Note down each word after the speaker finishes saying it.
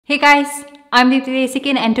Hey guys, I'm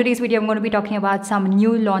Deepthi and today's video I'm going to be talking about some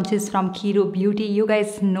new launches from Kiro Beauty. You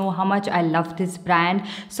guys know how much I love this brand.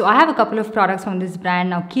 So I have a couple of products from this brand.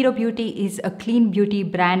 Now Kiro Beauty is a clean beauty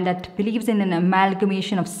brand that believes in an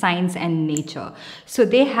amalgamation of science and nature. So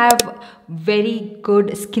they have very good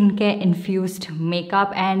skincare infused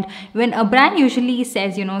makeup, and when a brand usually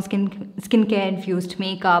says, you know, skincare infused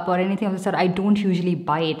makeup or anything of the sort, I don't usually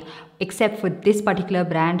buy it except for this particular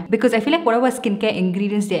brand, because I feel like whatever skincare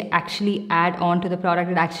ingredients they actually add on to the product,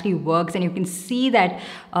 it actually works, and you can see that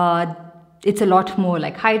it's a lot more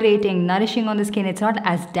like hydrating, nourishing on the skin. It's not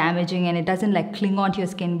as damaging and it doesn't like cling onto your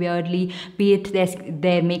skin weirdly, be it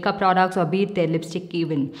their makeup products or be it their lipstick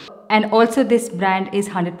even. And also this brand is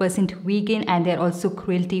 100% vegan, and they're also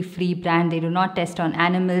cruelty-free brand. They do not test on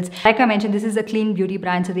animals. Like I mentioned, this is a clean beauty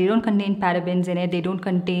brand, so they don't contain parabens in it. They don't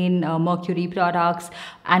contain mercury products,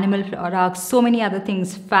 animal products, so many other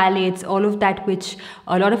things, phthalates, all of that which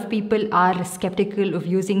a lot of people are skeptical of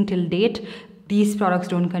using till date. These products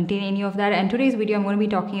don't contain any of that. And today's video I'm going to be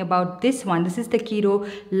talking about this one. This is the Kiro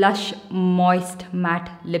Lush Moist Matte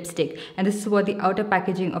Lipstick, and this is what the outer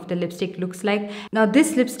packaging of the lipstick looks like. Now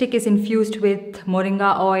this lipstick is infused with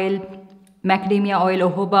moringa oil, macadamia oil,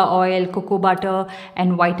 jojoba oil, cocoa butter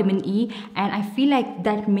and vitamin E, and I feel like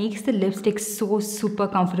that makes the lipstick so super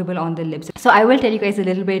comfortable on the lips. So I will tell you guys a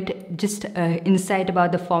little bit just insight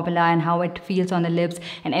about the formula and how it feels on the lips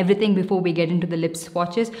and everything before we get into the lip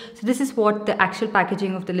swatches. So this is what the actual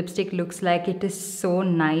packaging of the lipstick looks like. It is so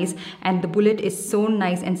nice, and the bullet is so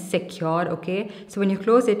nice and secure. Okay, so when you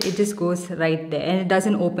close it, it just goes right there and it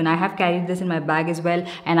doesn't open. I have carried this in my bag as well,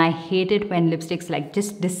 and I hate it when lipsticks like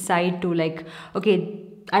just decide to like, okay,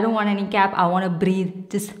 I don't want any cap, I want to breathe,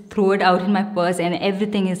 just throw it out in my purse and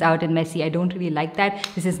everything is out and messy. I don't really like that.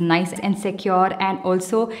 This is nice and secure, and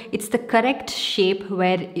also it's the correct shape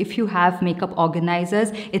where if you have makeup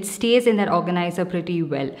organizers, it stays in that organizer pretty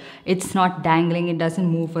well. It's not dangling, it doesn't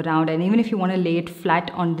move around, and even if you want to lay it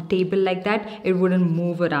flat on the table like that, it wouldn't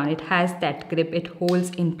move around. It has that grip, it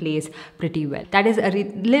holds in place pretty well. That is a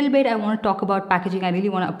little bit I want to talk about packaging. I really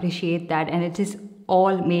want to appreciate that, and it is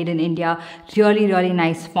all made in India. Really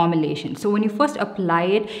nice formulation. So when you first apply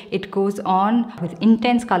it, it goes on with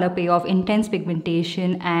intense color payoff, intense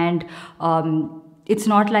pigmentation, and it's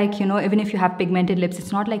not like, you know, even if you have pigmented lips,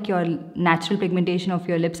 it's not like your natural pigmentation of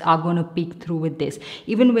your lips are going to peek through with this.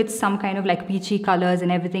 Even with some kind of like peachy colors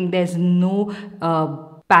and everything, there's no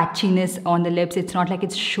patchiness on the lips. It's not like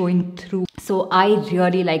it's showing through. So I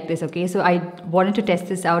really like this. Okay, so I wanted to test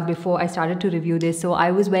this out before I started to review this, so I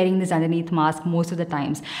was wearing this underneath mask most of the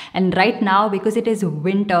times, and right now because it is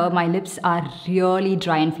winter, my lips are really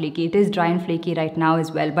dry and flaky. It is dry and flaky right now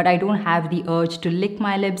as well, but I don't have the urge to lick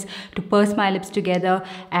my lips, to purse my lips together,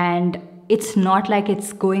 and it's not like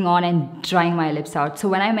it's going on and drying my lips out. So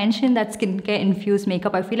when I mentioned that skincare infused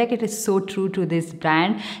makeup, I feel like it is so true to this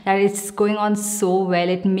brand that it's going on so well.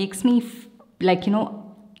 It makes me like, you know,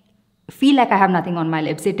 feel like I have nothing on my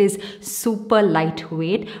lips. It is super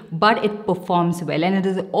lightweight, but it performs well, and it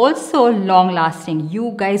is also long lasting.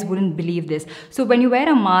 You guys wouldn't believe this. So when you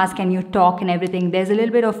wear a mask and you talk and everything, there's a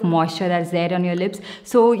little bit of moisture that's there on your lips,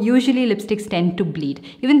 so usually lipsticks tend to bleed.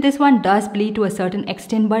 Even this one does bleed to a certain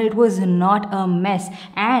extent, but it was not a mess.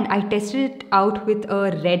 And I tested it out with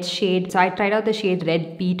a red shade, so I tried out the shade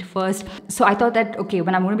Red Peat first. So I thought that, okay,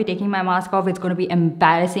 when I'm going to be taking my mask off, it's going to be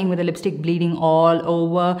embarrassing with the lipstick bleeding all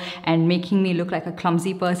over and making me look like a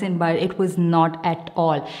clumsy person, but it was not at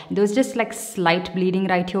all. There was just like slight bleeding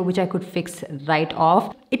right here, which I could fix right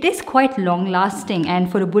off. It is quite long lasting,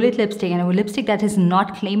 and for a bullet lipstick and a lipstick that is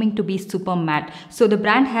not claiming to be super matte. So the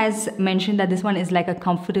brand has mentioned that this one is like a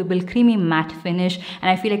comfortable creamy matte finish, and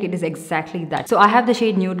I feel like it is exactly that. So I have the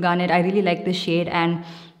shade Nude Garnet. I really like this shade, and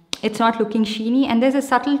it's not looking sheeny, and there's a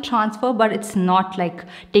subtle transfer, but it's not like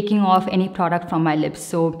taking off any product from my lips.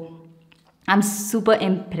 So I'm super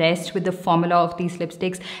impressed with the formula of these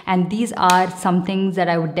lipsticks, and these are some things that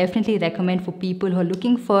I would definitely recommend for people who are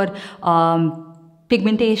looking for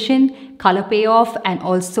pigmentation, color payoff, and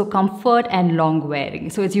also comfort and long wearing.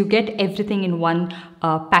 So as you get everything in one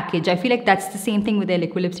package. I feel like that's the same thing with their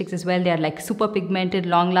liquid lipsticks as well. They are like super pigmented,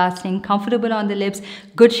 long lasting, comfortable on the lips,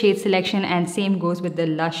 good shade selection, and same goes with the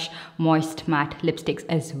Lush Moist Matte lipsticks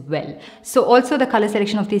as well. So also the color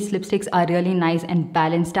selection of these lipsticks are really nice and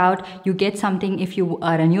balanced out. You get something if you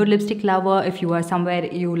are a nude lipstick lover, if you are somewhere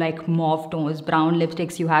you like mauve tones, brown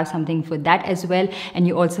lipsticks, you have something for that as well, and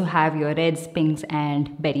you also have your reds, pinks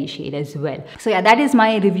and berry shade as well. So yeah, that is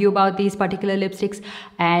my review about these particular lipsticks,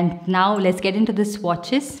 and now let's get into the swatches.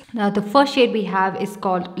 Now the first shade we have is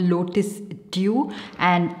called Lotus Dew,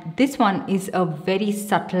 and this one is a very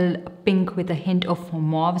subtle pink with a hint of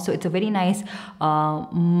mauve, so it's a very nice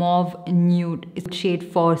mauve nude shade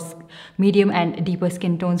for medium and deeper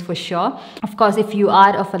skin tones for sure. Of course, if you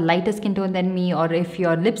are of a lighter skin tone than me, or if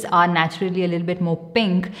your lips are naturally a little bit more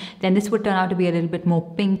pink, then this would turn out to be a little bit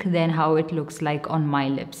more pink than how it looks like on my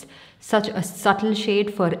lips. Such a subtle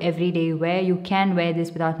shade for everyday wear. You can wear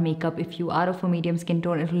this without makeup. If you are of a medium skin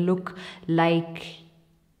tone, it will look like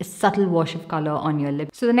a subtle wash of color on your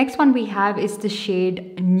lips. So the next one we have is the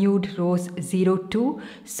shade Nude Rose 02.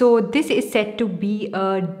 So this is said to be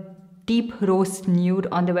a deep rose nude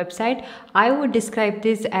on the website. I would describe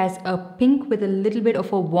this as a pink with a little bit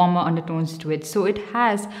of a warmer undertones to it. So it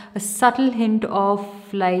has a subtle hint of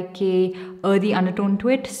like a earthy undertone to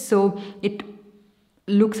it. So it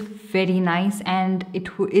looks very nice, and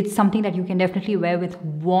it's something that you can definitely wear with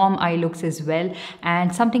warm eye looks as well,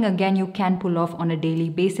 and something again you can pull off on a daily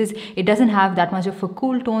basis. It doesn't have that much of a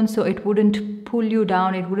cool tone, so it wouldn't pull you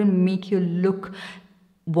down, it wouldn't make you look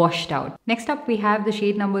washed out. Next up we have the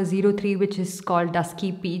shade number 03, which is called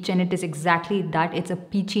Dusky Peach, and it is exactly that. It's a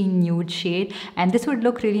peachy nude shade, and this would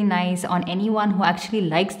look really nice on anyone who actually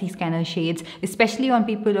likes these kind of shades, especially on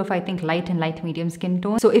people of I think light and light medium skin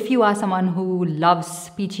tone. So if you are someone who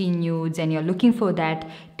loves peachy nudes and you're looking for that,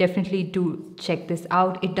 definitely do check this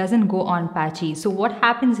out. It doesn't go on patchy. So what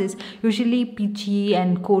happens is usually peachy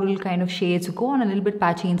and coral kind of shades go on a little bit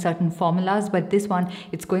patchy in certain formulas, but this one,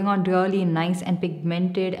 it's going on really nice and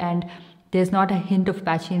pigmented, and there's not a hint of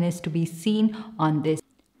patchiness to be seen on this.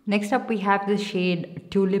 Next up we have the shade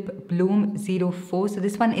Tulip Bloom 04. So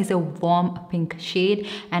this one is a warm pink shade,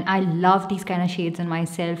 and I love these kind of shades on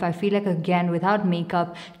myself. I feel like again without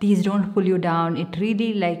makeup these don't pull you down. It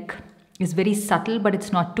really like is very subtle, but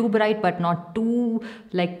it's not too bright but not too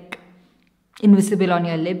like invisible on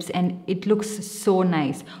your lips, and it looks so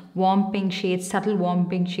nice. Warm pink shades, subtle warm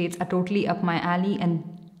pink shades are totally up my alley, and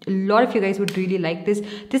a lot of you guys would really like this.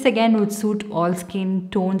 This again would suit all skin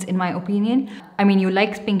tones in my opinion. I mean, you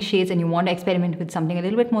like pink shades and you want to experiment with something a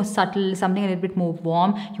little bit more subtle, something a little bit more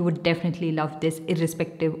warm, you would definitely love this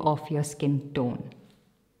irrespective of your skin tone.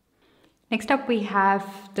 Next up we have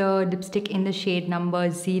the lipstick in the shade number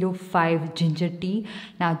 05 Ginger Tea.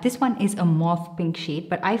 Now this one is a mauve pink shade,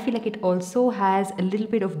 but I feel like it also has a little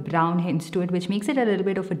bit of brown hints to it, which makes it a little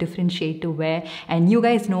bit of a different shade to wear. And you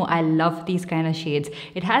guys know I love these kind of shades.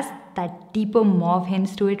 It has that deeper mauve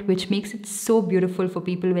hints to it, which makes it so beautiful for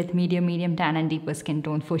people with medium tan and deeper skin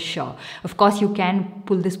tone for sure. Of course, you can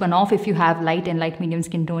pull this one off if you have light and light medium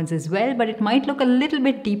skin tones as well, but it might look a little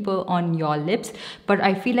bit deeper on your lips. But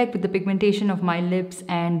I feel like with the pigmentation of my lips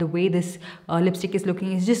and the way this lipstick is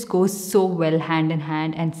looking, it just goes so well hand in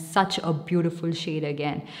hand, and such a beautiful shade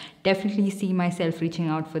again. Definitely see myself reaching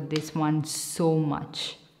out for this one so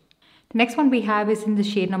much. The next one we have is in the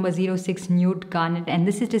shade number 06 Nude Garnet, and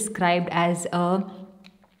this is described as a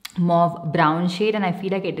mauve brown shade, and I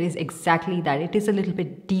feel like it is exactly that. It is a little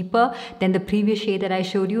bit deeper than the previous shade that I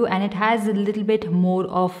showed you, and it has a little bit more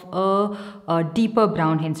of a deeper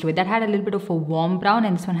brown hints to it. That had a little bit of a warm brown,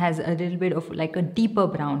 and this one has a little bit of like a deeper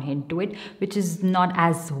brown hint to it, which is not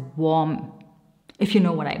as warm, if you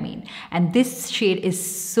know what I mean. And this shade is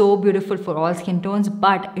so beautiful for all skin tones,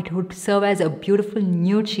 but it would serve as a beautiful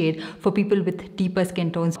nude shade for people with deeper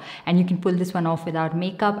skin tones, and you can pull this one off without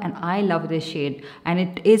makeup. And I love this shade, and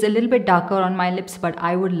it is a little bit darker on my lips, but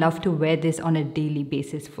I would love to wear this on a daily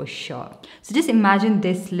basis for sure. So just imagine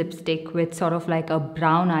this lipstick with sort of like a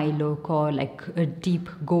brown eye look or like a deep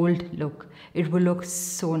gold look. It will look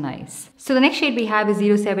so nice. So the next shade we have is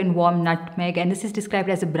 07 Warm Nutmeg, and this is described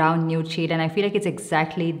as a brown nude shade, and I feel like it's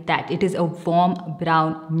exactly that. It is a warm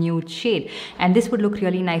brown nude shade, and this would look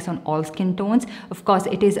really nice on all skin tones. Of course,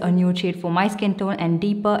 it is a nude shade for my skin tone and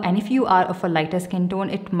deeper, and if you are of a lighter skin tone,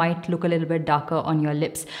 it might look a little bit darker on your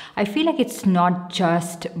lips. I feel like it's not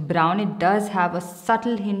just brown, it does have a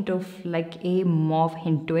subtle hint of like a mauve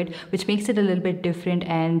hint to it, which makes it a little bit different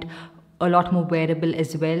and a lot more wearable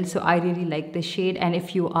as well. So I really like this shade, and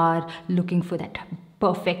if you are looking for that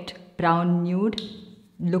perfect brown nude,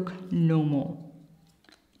 look no more.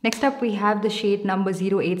 Next up we have the shade number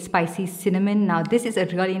 08 Spicy Cinnamon. Now this is a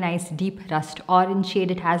really nice deep rust orange shade.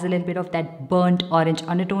 It has a little bit of that burnt orange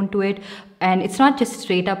undertone to it, and it's not just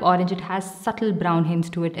straight up orange, it has subtle brown hints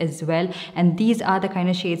to it as well. And these are the kind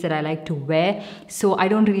of shades that I like to wear, so I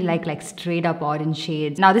don't really like straight up orange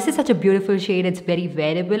shades. Now this is such a beautiful shade, it's very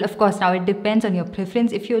wearable. Of course, now it depends on your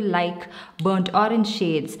preference. If you like burnt orange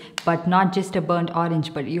shades, but not just a burnt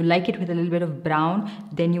orange, but you like it with a little bit of brown,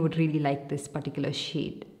 then you would really like this particular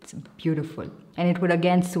shade. It's beautiful, and it would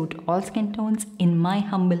again suit all skin tones in my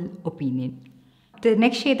humble opinion. The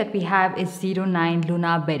next shade that we have is 09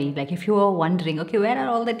 Luna Berry. Like if you are wondering, okay, where are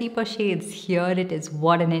all the deeper shades? Here it is.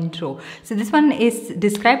 What an intro. So this one is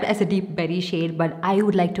described as a deep berry shade, but I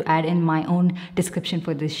would like to add in my own description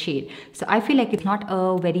for this shade. So I feel like it's not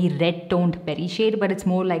a very red toned berry shade, but it's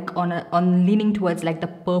more like on leaning towards like the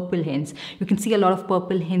purple hints. You can see a lot of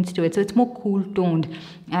purple hints to it. So it's more cool toned,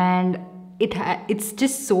 and it's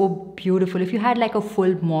just so beautiful. If you had like a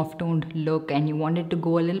full mauve toned look and you wanted to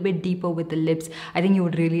go a little bit deeper with the lips, I think you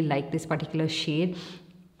would really like this particular shade.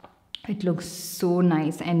 It looks so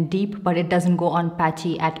nice and deep, but it doesn't go on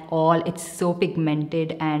patchy at all. It's so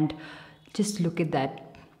pigmented, and just look at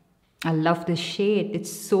that. I love this shade.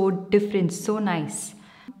 It's so different, so nice.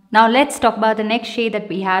 Now let's talk about the next shade that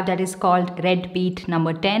we have, that is called Red Beet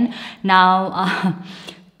number 10. Now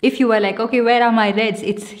if you were like, okay, where are my reds?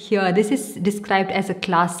 It's here. This is described as a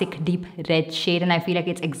classic deep red shade, and I feel like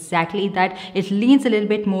it's exactly that. It leans a little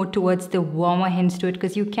bit more towards the warmer hints to it,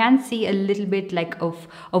 because you can see a little bit like of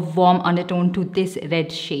a warm undertone to this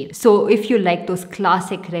red shade. So if you like those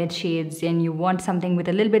classic red shades and you want something with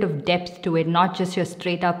a little bit of depth to it, not just your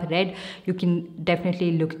straight up red, you can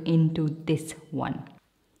definitely look into this one.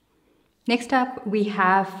 Next up, we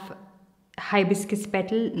have Hibiscus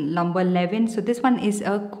Petal number 11. So this one is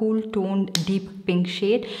a cool toned deep pink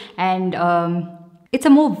shade, and it's a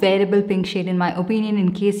more wearable pink shade in my opinion,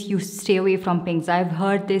 in case you stay away from pinks. I've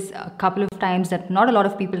heard this a couple of times that not a lot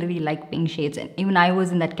of people really like pink shades, and even I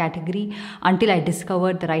was in that category until I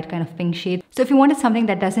discovered the right kind of pink shade. So if you wanted something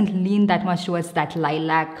that doesn't lean that much towards that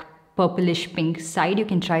lilac purplish pink side, you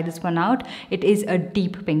can try this one out. It is a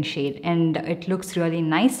deep pink shade and it looks really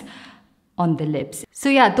nice on the lips. So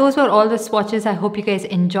yeah, those were all the swatches. I hope you guys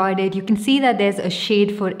enjoyed it. You can see that there's a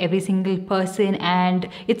shade for every single person, and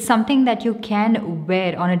it's something that you can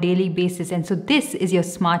wear on a daily basis. And so this is your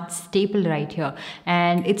smart staple right here,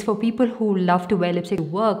 and it's for people who love to wear lipstick to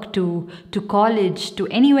work, to college, to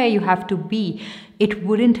anywhere you have to be. It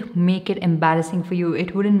wouldn't make it embarrassing for you.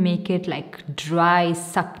 It wouldn't make it like dry,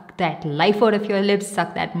 suck that life out of your lips,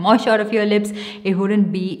 suck that moisture out of your lips. It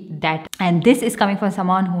wouldn't be that. And this is coming from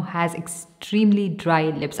someone who has extremely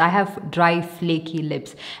dry lips. I have dry, flaky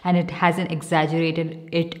lips, and it hasn't exaggerated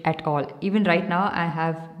it at all. Even right now, I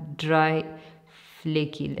have dry,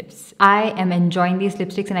 flaky lips. I am enjoying these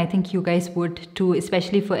lipsticks, and I think you guys would too,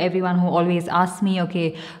 especially for everyone who always asks me,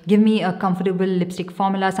 okay, give me a comfortable lipstick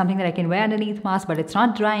formula, something that I can wear underneath mask, but it's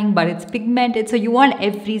not drying, but it's pigmented. So you want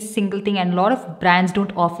every single thing, and a lot of brands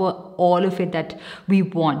don't offer all of it that we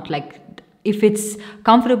want. Like, if it's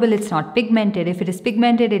comfortable, it's not pigmented. If it is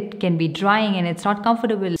pigmented, it can be drying and it's not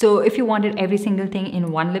comfortable. So if you wanted every single thing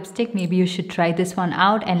in one lipstick, maybe you should try this one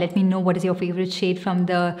out, and let me know what is your favorite shade from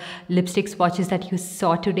the lipstick swatches that you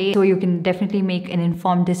saw today. So you can definitely make an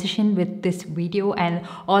informed decision with this video, and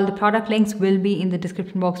all the product links will be in the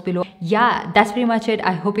description box below. Yeah, that's pretty much it.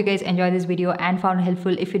 I hope you guys enjoyed this video and found it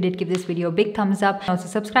helpful. If you did, give this video a big thumbs up. Also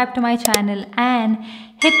subscribe to my channel and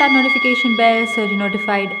hit that notification bell so you're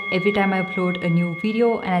notified every time I upload a new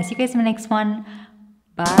video. And I'll see you guys in the next one.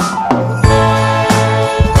 Bye.